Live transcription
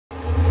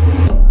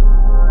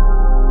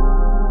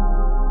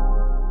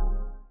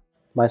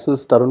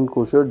Myself, Tarun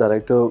Kochar,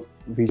 Director,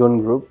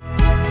 VIJOHN Group.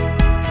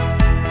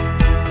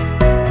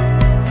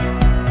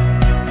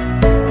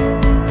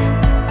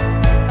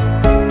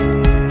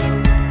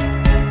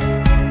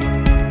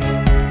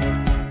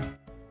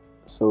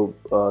 So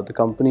the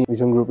company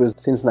VIJOHN Group is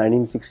since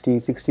 1960,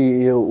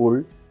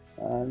 60-year-old,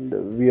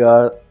 and we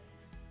are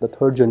the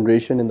third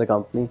generation in the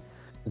company.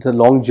 It's a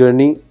long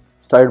journey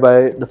started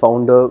by the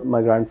founder,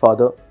 my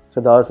grandfather,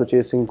 Sardar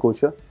Suchet Singh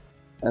Kochar,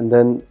 and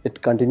then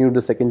it continued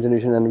the second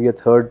generation, and we are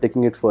third,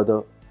 taking it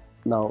further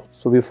now.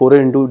 So we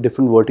forayed into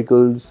different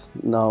verticals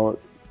now: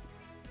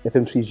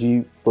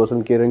 FMCG,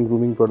 personal care and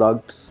grooming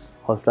products,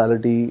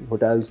 hospitality,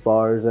 hotels,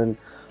 bars, and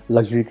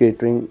luxury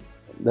catering.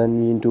 Then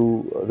we into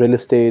real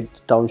estate,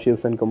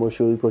 townships, and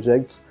commercial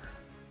projects.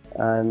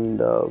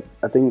 And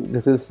I think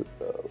this is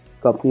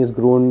company has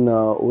grown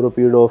over a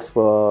period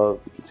of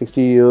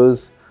 60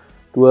 years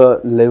to a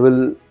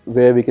level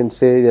where we can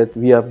say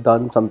that we have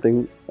done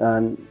something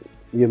and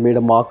we have made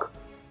a mark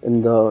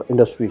in the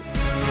industry.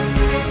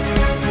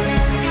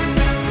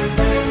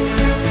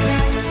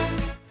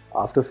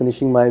 After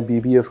finishing my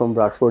BBA from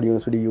Bradford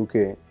University,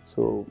 UK,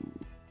 so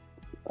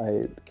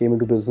I came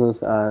into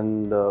business,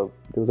 and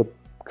there was a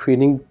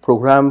training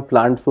program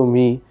planned for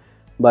me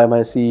by my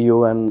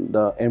CEO and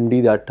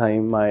MD that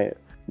time,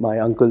 my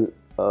uncle.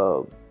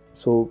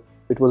 So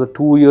it was a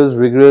 2 years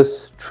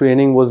rigorous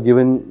training was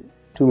given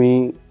to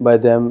me by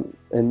them,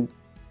 in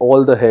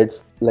all the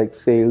heads like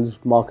sales,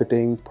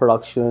 marketing,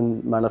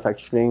 production,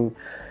 manufacturing.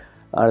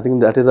 I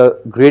think that is a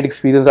great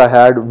experience I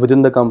had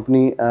within the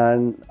company,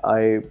 and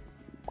I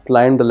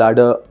climbed the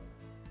ladder,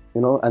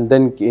 and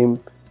then came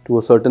to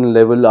a certain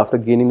level after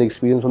gaining the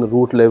experience on the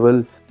root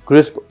level,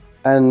 crisp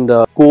and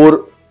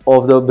core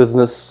of the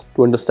business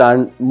to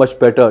understand much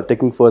better,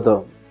 taking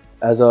further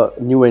as a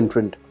new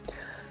entrant.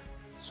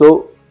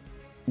 So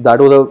that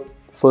was the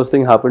first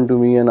thing happened to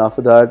me, and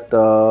after that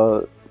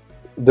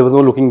there was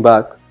no looking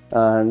back,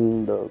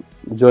 and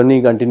the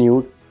journey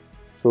continued.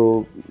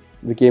 So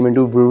we came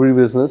into brewery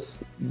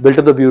business, built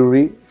up the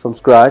brewery from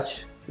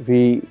scratch.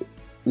 We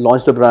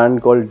launched a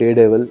brand called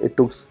Daredevil. It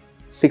took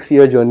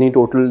 6-year journey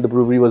total. The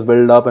brewery was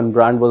built up and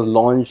brand was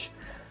launched.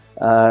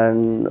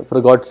 And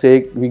for God's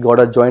sake, we got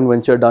a joint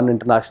venture done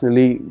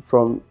internationally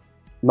from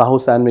Maho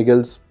San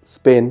Miguel's,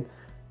 Spain,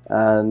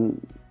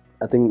 and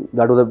I think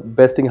that was the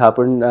best thing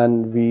happened,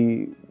 and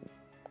we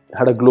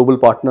had a global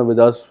partner with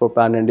us for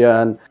Pan India,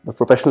 and the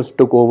professionals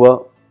took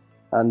over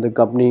and the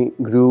company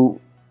grew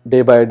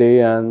day by day.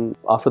 And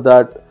after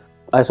that,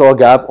 I saw a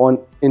gap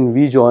in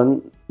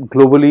VIJOHN.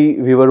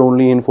 Globally, we were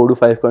only in 4 to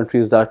 5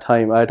 countries that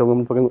time.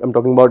 I'm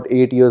talking about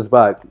 8,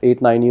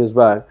 9 years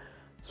back.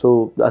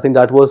 So I think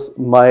that was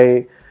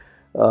my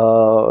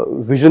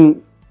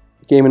vision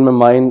came in my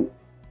mind,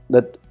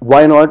 that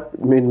why not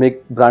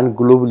make brand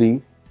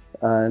globally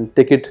and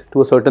take it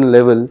to a certain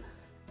level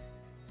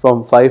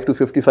from 5 to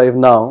 55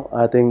 now.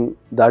 I think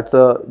that's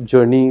a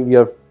journey we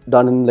have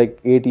done in like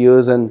 8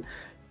 years and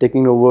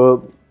taking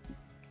over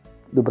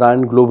the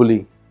brand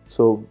globally.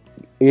 So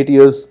 8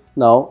 years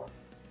now,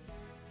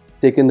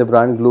 taking the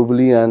brand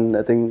globally, and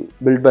I think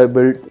build by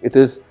build, it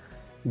is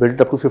built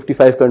up to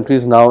 55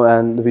 countries now,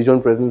 and the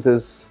VIJOHN presence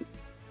is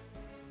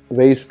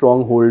very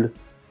strong hold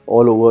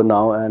all over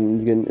now,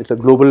 and again, it's a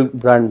global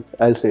brand,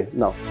 I'll say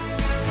now.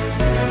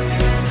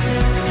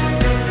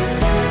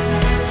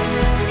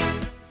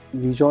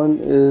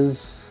 VIJOHN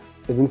is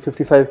in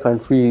 55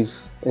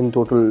 countries in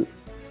total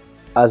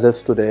as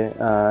of today,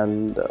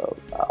 and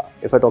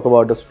if I talk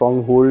about the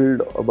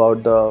stronghold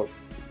about the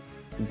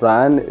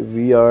brand,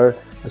 we are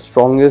the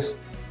strongest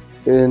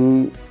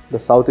in the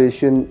South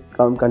Asian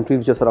countries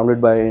which are surrounded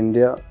by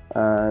India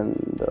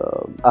and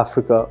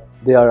Africa.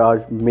 They are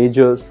our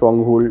major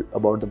stronghold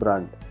about the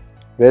brand.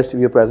 Rest,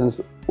 we are present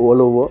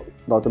all over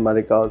North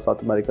America,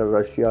 South America,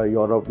 Russia,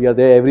 Europe. We are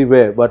there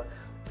everywhere, but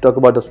if you talk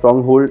about the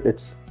stronghold,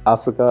 it's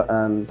Africa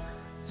and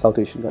South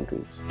Asian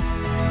countries.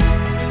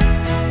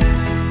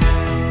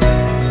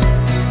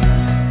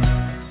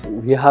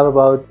 We have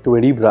about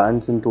 20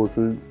 brands in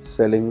total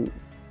selling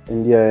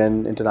India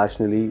and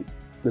internationally.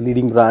 The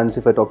leading brands,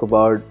 if I talk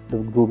about the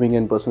grooming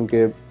and personal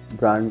care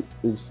brand,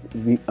 is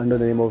under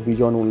the name of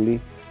VIJOHN only.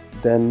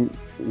 Then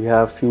we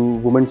have few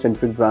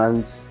women-centric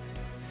brands,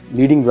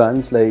 leading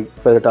brands like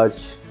Feather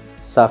Touch,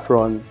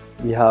 Saffron.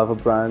 We have a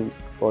brand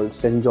called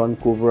St. John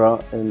Cobra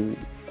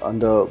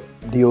under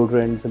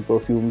deodorants and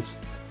perfumes.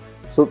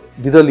 So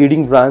these are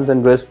leading brands,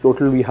 and rest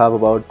total we have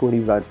about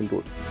 20 brands in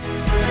total.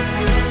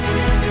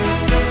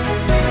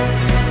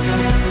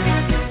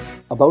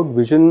 About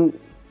vision,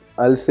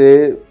 I'll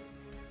say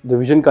the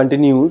vision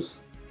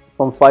continues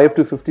from 5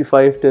 to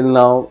 55 till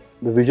now.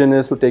 The vision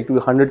is to take to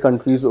 100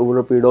 countries over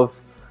a period of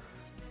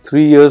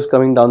 3 years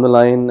coming down the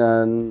line,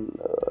 and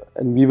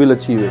we will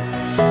achieve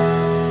it.